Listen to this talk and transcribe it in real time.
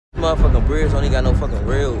Motherfucking bridge only got no fucking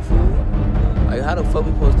rail, fool. Like, how the fuck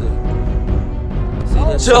we supposed to see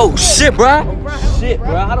that shit? Oh, shit, bruh. Shit,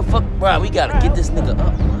 bruh. How the fuck, bruh? We gotta get this nigga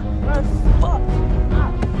up. What the fuck?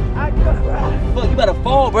 Fuck, you better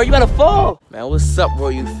fall, bro. You better fall. Man, what's up, bro?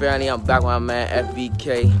 You family? I'm back with my man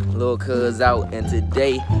FBK, Lil Cuz out, and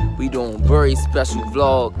today we doing a very special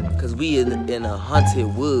vlog because we in the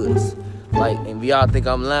haunted woods. Like, and y'all think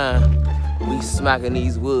I'm lying, we smacking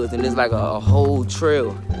these woods, and it's like a whole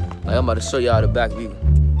trail. Like, I'm about to show y'all the back view.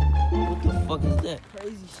 What the fuck is that?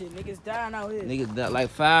 Crazy shit, niggas dying out here. Niggas died, like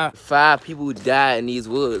five people died in these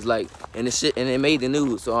woods, like, and the shit, and it made the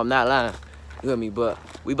news, so I'm not lying. You hear me? But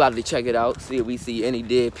we about to check it out, see if we see any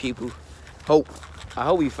dead people. I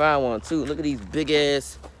hope we find one too. Look at these big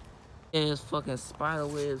ass fucking spider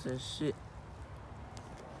webs and shit.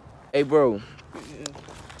 Hey, bro.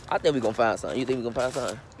 I think we gonna find something. You think we gonna find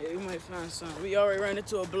something? Yeah, we might find something. We already ran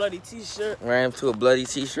into a bloody t-shirt. Ran into a bloody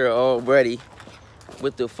t-shirt already.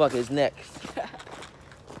 What the fuck is next?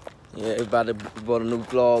 Yeah, about to brought a new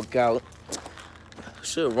vlog out.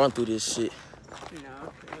 Should run through this shit.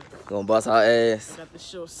 No. Gonna bust our ass. Got the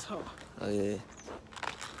show so. Oh yeah.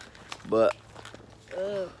 But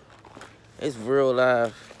it's real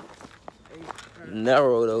life.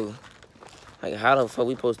 Narrow though. Like, how the fuck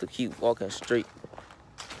we supposed to keep walking straight?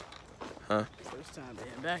 Huh? First time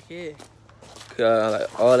being back here. Cause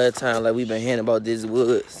like all that time, like we been hearing about these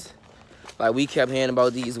woods. Like we kept hearing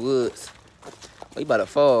about these woods. We about to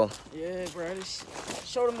fall. Yeah, bro. Just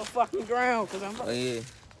show them the fucking ground, cause I'm. Oh yeah.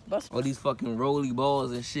 Bust. All these fucking rolly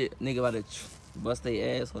balls and shit. Nigga about to bust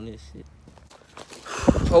their ass on this shit.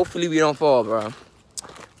 Hopefully we don't fall, bro.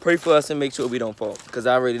 Pray for us and make sure we don't fall. Cause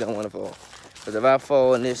I really don't want to fall. Cause if I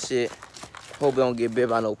fall in this shit, hope I don't get bit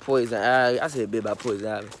by no poison ivy. I said bit by poison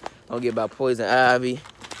ivy. Don't get by poison ivy.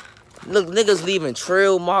 Look, niggas leaving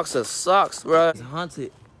trail marks of socks, bro. It's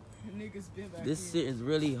haunted. Niggas been back This here. shit is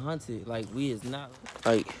really haunted. Like, we is not,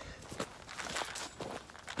 like,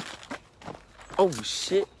 oh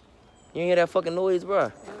shit. You ain't hear that fucking noise, bro?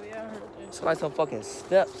 Hell yeah, I heard that. It's like some fucking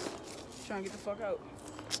steps. Trying to get the fuck out.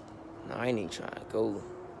 Nah, I ain't even trying to go.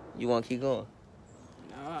 You wanna keep going?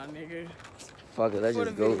 Nah, nigga. Fuck it, let's For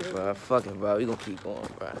just the go, video. bro. Fuck it, bro. We gonna keep going,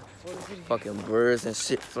 bro. For the video. Fucking birds and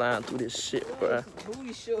shit flying through this shit, bro.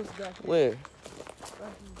 Booty shows back here. Where?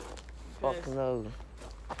 Fuck no.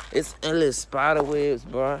 It's endless spider webs,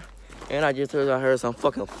 bro. And I just heard some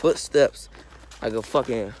fucking footsteps. Like a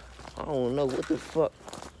fucking, I don't know what the fuck.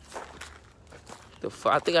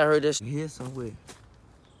 I think I heard this here somewhere.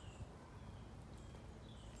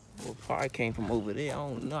 Well, probably came from over there. I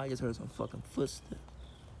don't know. I just heard some fucking footsteps.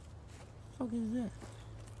 What the fuck is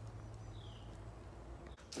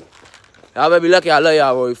that? Y'all better be lucky I love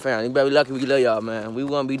y'all, Rory fam. You better be lucky we love y'all, man. We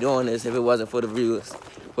wouldn't be doing this if it wasn't for the viewers,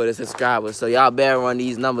 for the subscribers. So y'all better run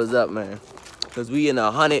these numbers up, man. Cause we in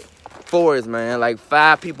a haunted forest, man. Like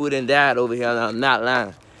 5 people done died over here, and I'm not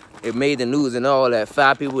lying. It made the news and all that.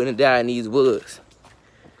 5 people done died in these woods.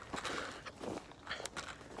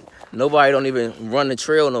 Nobody don't even run the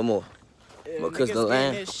trail no more. Yeah, Because niggas the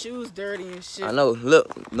land. getting their shoes dirty and shit. I know,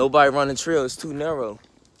 look, nobody run the trail. It's too narrow.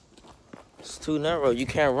 It's too narrow. You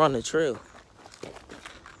can't run the trail.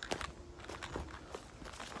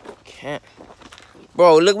 Can't.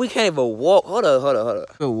 Bro, look, we can't even walk. Hold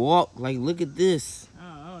up. Walk, like, look at this.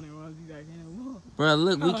 I don't even want to be back here no more. Bro,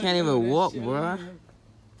 look, we can't even walk, shit, bro. man.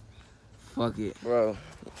 Fuck it. Bro,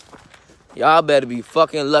 y'all better be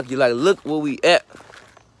fucking lucky. Like, look where we at.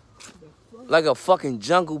 Like a fucking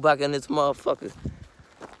jungle back in this motherfucker.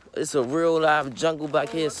 It's a real live jungle back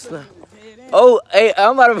here. Oh, hey,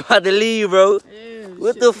 I'm about to leave, bro. Yeah,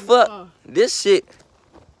 What shit the too fuck? far. This shit.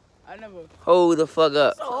 I never. Hold the fuck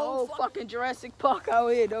up. It's a whole fucking Jurassic Park out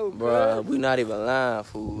here, though, Bruh, we not even lying,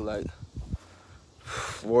 fool. Like,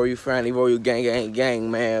 Warrior friendly, Warrior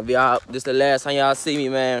gang, man. If y'all, this the last time y'all see me,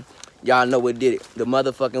 man. Y'all know what did it. The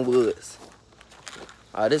motherfucking woods.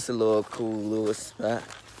 Oh, this is a little cool little spot.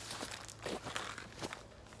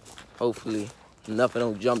 Hopefully, nothing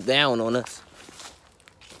don't jump down on us.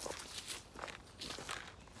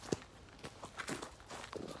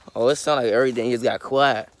 Oh, it sounds like everything just got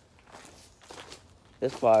quiet.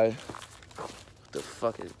 That's probably, what the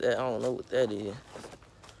fuck is that? I don't know what that is.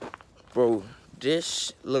 Bro,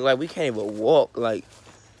 this look like we can't even walk. Like,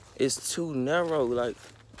 it's too narrow. Like,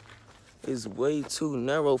 it's way too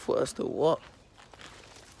narrow for us to walk.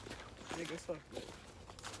 Niggas fuck that.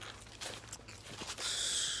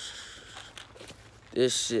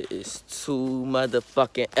 This shit is too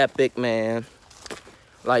motherfucking epic, man.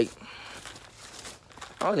 Like,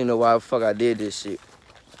 I don't even know why the fuck I did this shit.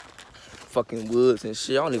 Fucking woods and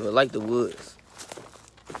shit. I don't even like the woods.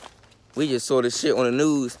 We just saw this shit on the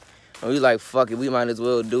news And we like, fuck it, we might as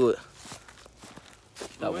well do it.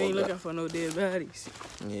 We ain't looking for no dead bodies.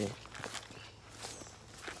 Yeah.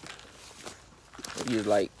 We was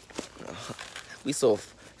like, we saw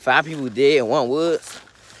 5 people dead in one woods.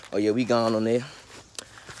 Oh yeah, we gone on there.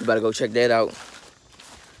 We better go check that out.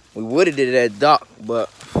 We would've did it at dark, but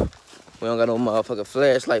we don't got no motherfucking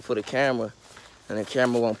flashlight for the camera. And the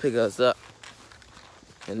camera won't pick us up.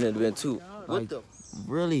 And then been too. What the?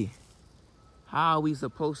 Really? How are we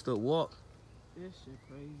supposed to walk? This shit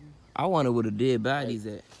crazy. I wonder where the dead bodies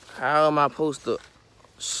at. How am I supposed to?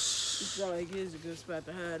 It sound like it's a good spot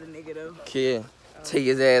to hide a nigga though. Kid, take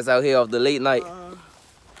his ass out here off the late night.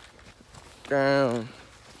 Damn.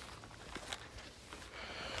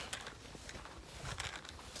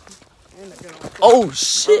 Oh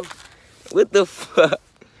shit! What the fuck?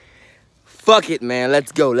 Fuck it, man.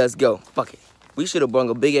 Let's go. Let's go. Fuck it. We should have brought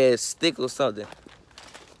a big ass stick or something.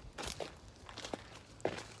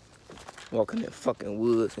 Walking in fucking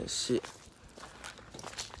woods and shit.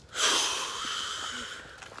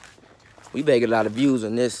 We better get a lot of views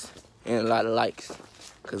on this and a lot of likes.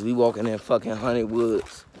 Cause we walking in fucking hunted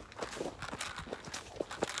woods.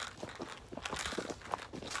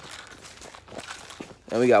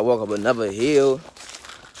 And we gotta walk up another hill.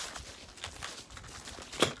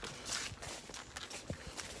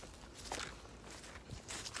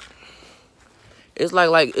 It's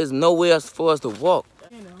like it's nowhere else for us to walk.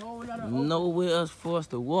 Nowhere else for us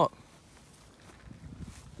to walk.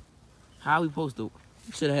 How we supposed to?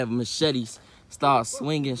 We should have machetes, start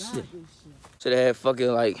swinging shit. Should have had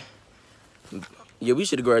fucking like, yeah, we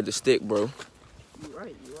should have grabbed the stick, bro. You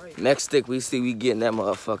right. Next stick we see, we getting that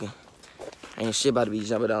motherfucker. Ain't shit about to be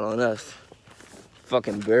jumping down on us.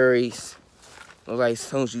 Fucking berries. Look like as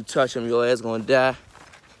soon as you touch them, your ass gonna die.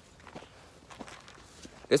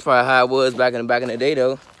 It's probably how it was back in the day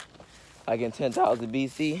though. Like in 10,000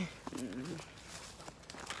 BC.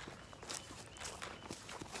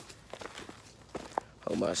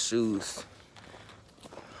 Oh, my shoes.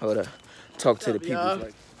 Hold up. Talk to the people.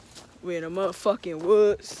 Like, we in the motherfucking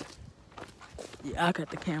woods. Yeah, I got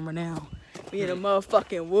the camera now. We in the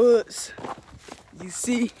motherfucking woods. You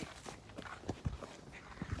see?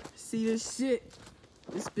 See this shit?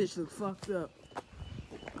 This bitch look fucked up.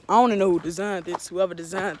 I don't know who designed this. Whoever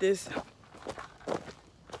designed this.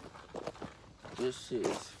 this shit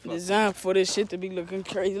is designed for this shit to be looking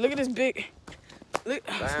crazy. Look at this big. Look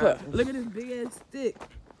at this big ass stick.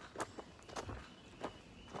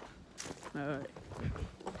 Alright.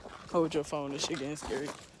 Hold your phone, this shit getting scary.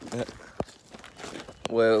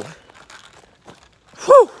 Well,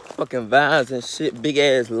 whew, fucking vines and shit, big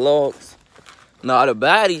ass logs. Nah, the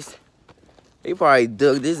bodies, they probably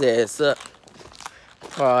dug this ass up.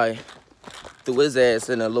 Probably threw his ass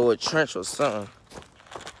in a lower trench or something.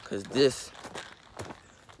 Cause this,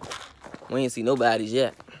 we ain't see no bodies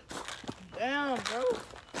yet. Damn, bro.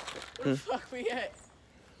 Where the fuck we at?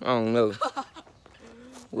 I don't know.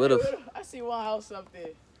 I see one house up there.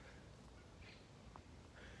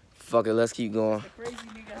 Fuck it, let's keep going. The crazy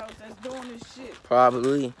nigga house that's doing this shit.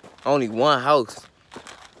 Probably. Only one house.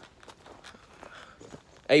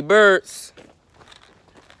 Hey, birds.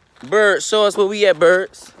 Birds, show us where we at,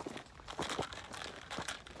 birds.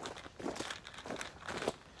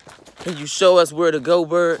 Can you show us where to go,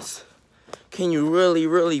 birds? Can you really,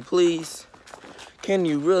 really please? Can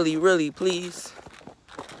you really, really please?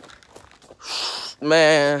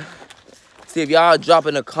 Man, see if y'all drop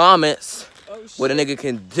in the comments what a nigga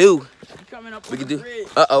can do. We can do.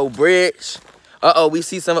 Bridge. We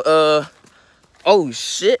see some. Oh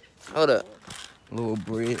shit. Hold up. Little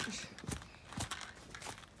bridge.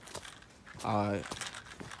 All right.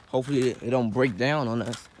 Hopefully it don't break down on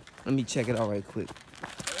us. Let me check it out right quick.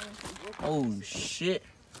 Oh shit.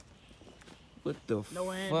 What the fuck?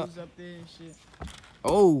 No handles up there and shit.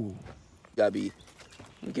 Oh.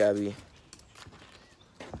 We gotta be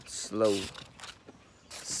slow.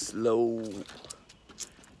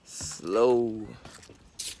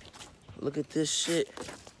 Look at this shit.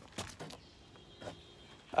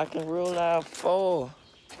 I can real life fall.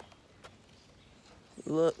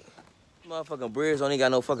 Look. Motherfucking bridge only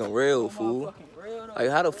got no fucking rail, fool. Like,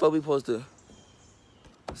 how the fuck we supposed to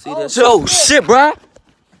see this? Oh, shit, bruh.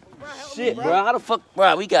 Shit, bruh. How the fuck,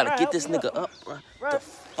 bruh? We gotta get this nigga up, bruh. Bruh,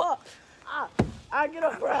 fuck. I get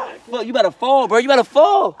up, bruh. Fuck, you better fall, bro. You better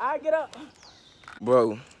fall. I get up.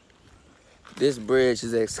 Bro, this bridge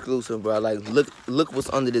is exclusive, bro. Like, look what's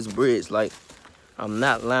under this bridge. Like, I'm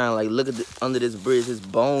not lying. Like, look at under this bridge. There's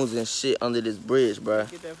bones and shit under this bridge, bro.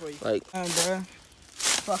 Get that for you. Like, bruh.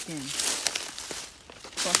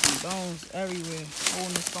 Fucking bones everywhere.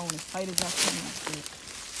 Holding this phone as tight as I can.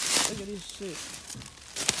 Look at this shit.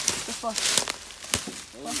 What the fuck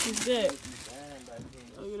is that?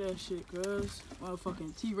 Look at that shit, cuz.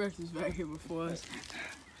 Motherfucking T-Rex is back here before us.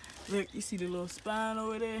 Look, you see the little spine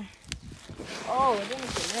over there? Oh, and then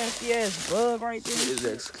it's a nasty ass bug right there. It's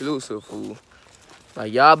exclusive, fool.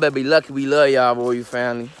 Like, y'all better be lucky we love y'all, boy,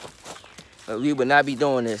 family. Like, we would not be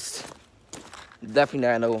doing this. Definitely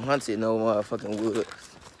not no hunted, no motherfucking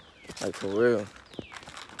woods. Like, for real.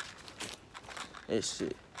 This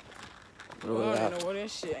shit. I don't know what that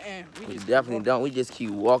shit and We definitely don't. We just keep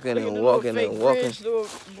walking Look at and the walking little and fake walking. bridge, little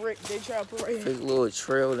brick they try to put right here. Fake little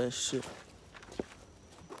trail and shit.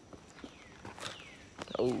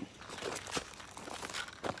 Oh.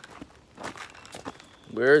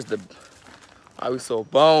 Where's the... I saw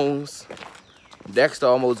bones. Dexter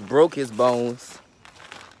almost broke his bones.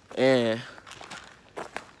 And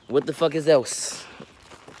what the fuck is else?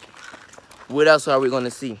 What else are we gonna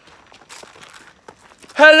see?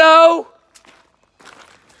 Hello?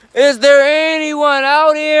 Is there anyone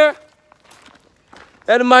out here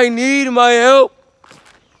that might need my help?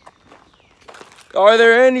 Are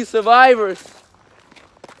there any survivors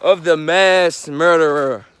of the mass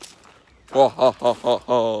murderer? Ha ha ha ha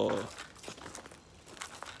ha.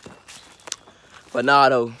 But nah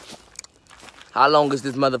though, how long is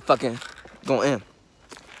this motherfucking gonna end?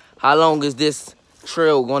 How long is this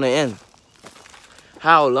trail gonna end?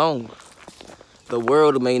 How long? The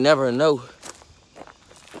world may never know.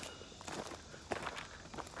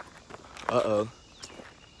 Uh-oh.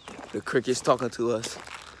 The crickets talking to us.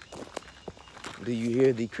 Do you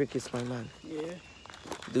hear the crickets, my man? Yeah.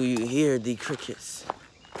 Do you hear the crickets?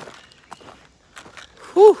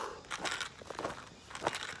 Whew.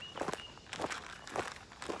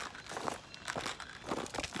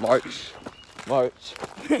 March. March.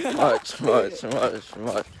 March, march, march,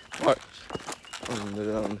 march, march.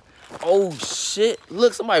 Oh shit.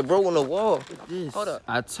 Look, somebody broke on the wall. What's this? Hold up.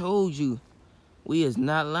 I told you. We is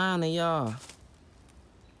not lying to y'all.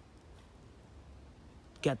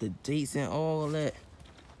 Got the dates and all that.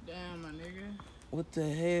 Damn, my nigga. What the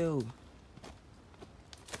hell?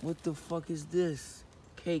 What the fuck is this?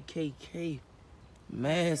 KKK.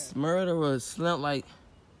 Mass murderer. Slump like...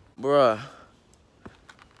 Bruh.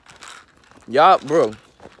 Y'all, bro.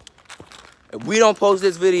 If we don't post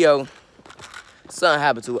this video, something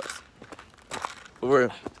happened to us. For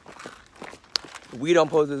real. If we don't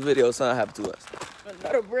post this video, something happened to us.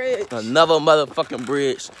 Another bridge. Another motherfucking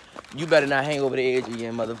bridge. You better not hang over the edge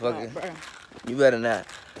again, motherfucker. Nah, you better not.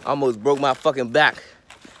 I almost broke my fucking back.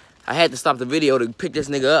 I had to stop the video to pick this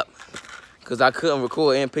nigga up. Because I couldn't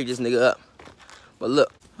record and pick this nigga up. But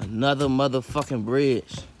look, another motherfucking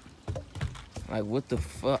bridge. Like, what the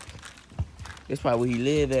fuck? This probably where he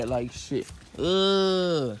live at, like, shit.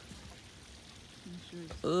 All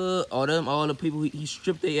the people, he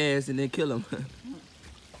stripped their ass and then kill them.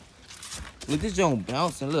 Look, this joint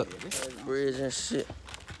bouncing, look. Bridge and shit.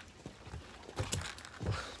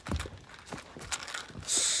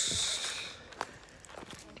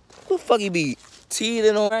 Who the fuck he be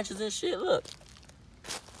teething on branches and shit? Look.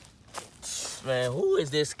 Man, who is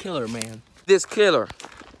this killer, man? This killer.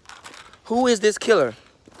 Who is this killer?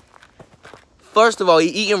 First of all, he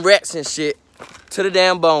eating rats and shit to the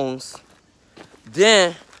damn bones.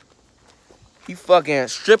 Then, he fucking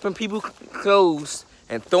stripping people's clothes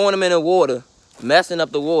and throwing them in the water, messing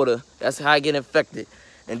up the water. That's how I get infected.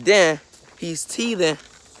 And then, he's teething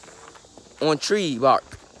on tree bark.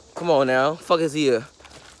 Come on now, fuck is he a...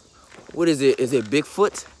 What is it? Is it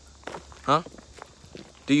Bigfoot? Huh?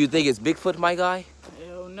 Do you think it's Bigfoot, my guy?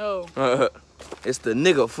 Hell no. It's the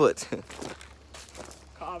nigga foot.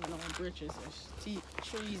 Carving on bridges and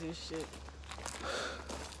trees and shit.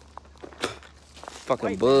 Fucking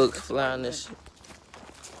White bugs man. flying this shit.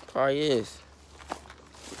 Probably is.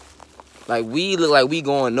 Like, we look like we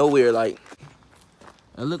going nowhere. Like,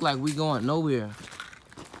 it look like we going nowhere.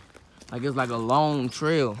 Like, it's like a long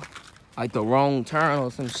trail. Like the wrong turn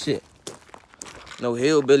or some shit. No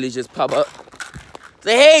hillbillies just pop up.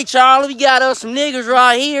 Say, hey, Charlie, we got us some niggas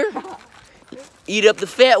right here. Eat up the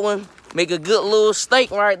fat one. Make a good little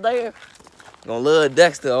steak right there. Gonna love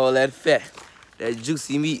Dexter, all that fat. That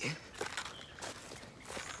juicy meat.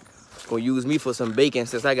 Gonna use me for some bacon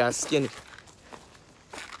since I got skinny.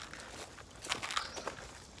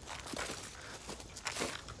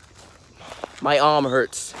 My arm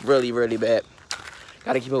hurts really, really bad.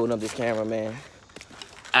 Gotta keep holding up this camera, man.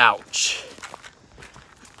 Ouch.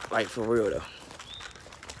 Like, for real, though.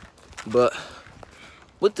 But,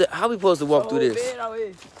 what the, how we supposed to walk through this?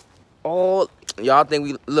 All, y'all think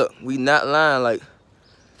we, look, we not lying. Like,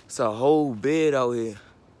 it's a whole bed out here.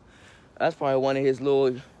 That's probably one of his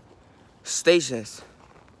little stations.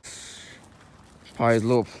 Probably his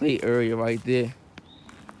little plate area right there.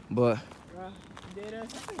 But I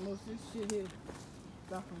think most of this shit here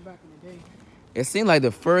got from back in the day. it seems like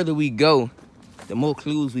the further we go, the more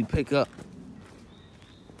clues we pick up.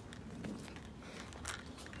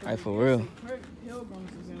 Like, for real.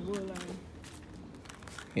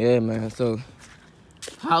 Yeah, man. So,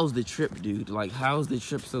 how's the trip, dude? Like, how's the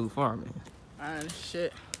trip so far, man?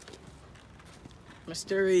 Shit.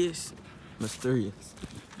 Mysterious. Mysterious.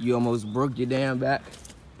 You almost broke your damn back.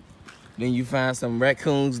 Then you find some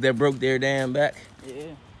raccoons that broke their damn back. Yeah.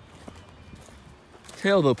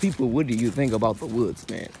 Tell the people, what do you think about the woods,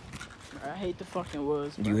 man? I hate the fucking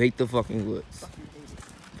woods, bro. You hate the fucking woods. Fucking hate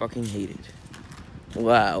it. Fucking hate it.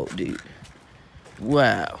 Wow, dude.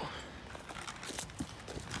 Wow.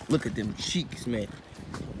 Look at them cheeks, man.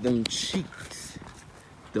 Them cheeks.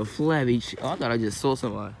 The flabby cheeks. Oh, I thought I just saw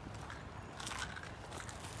somebody.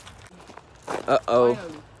 Uh-oh.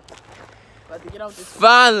 About to get out this.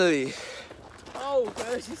 Finally. Oh,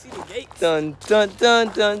 cuz, you see the gates? Dun, dun, dun,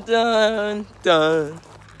 dun, dun, dun.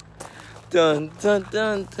 Dun, dun,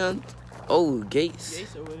 dun, dun. Oh, gates.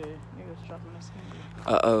 Gates over there. Niggas dropping us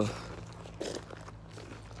in. Uh-oh.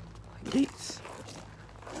 Gates.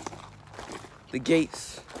 The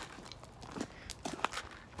gates.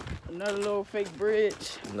 Another little fake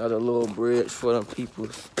bridge. Another little bridge for them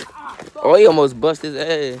peoples. Oh, he almost bust his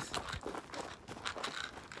ass.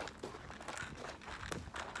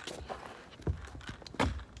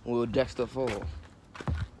 Will Dexter fall?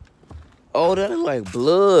 Oh, that look like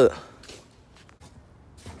blood.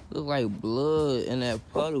 Look like blood in that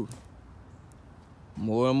puddle.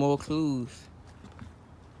 More and more clues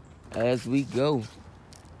as we go.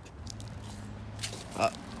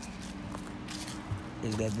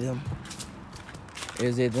 Is that them?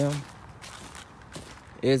 Is it them?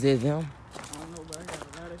 Is it them? I don't know, but I got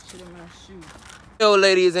a lot of shit in my shoe. Yo,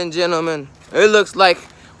 ladies and gentlemen, it looks like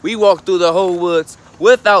we walked through the whole woods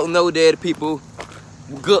without no dead people.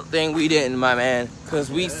 Good thing we didn't, my man, because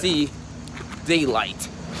we see daylight.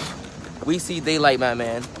 We see daylight, my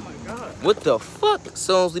man. Oh my God. What the fuck?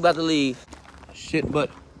 Soon as we about to leave. Shit, but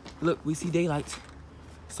look, we see daylight.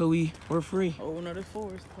 So we're free. Oh, another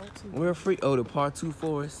forest, part 2. We're free. Oh, the part 2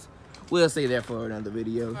 forest. We'll say that for another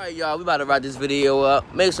video. All right, y'all, we about to wrap this video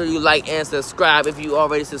up. Make sure you like and subscribe if you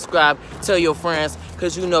already subscribed. Tell your friends,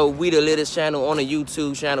 because you know we the latest channel on the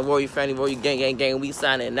YouTube channel, Warrior Family, Warrior Gang, Gang, Gang. We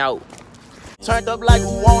signing out. Turned up like we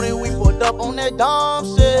wanted, we pulled up on that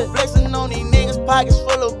dumb shit. Flexing on these niggas, pockets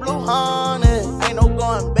full of blue honey. Ain't no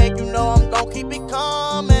going back, you know I'm gon' keep it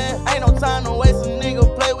coming. Ain't no time to waste, a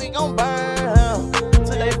nigga play, we gon' burn him.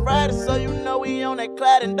 Till they Friday, so you know we on that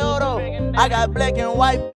clad and dodo. I got black and white.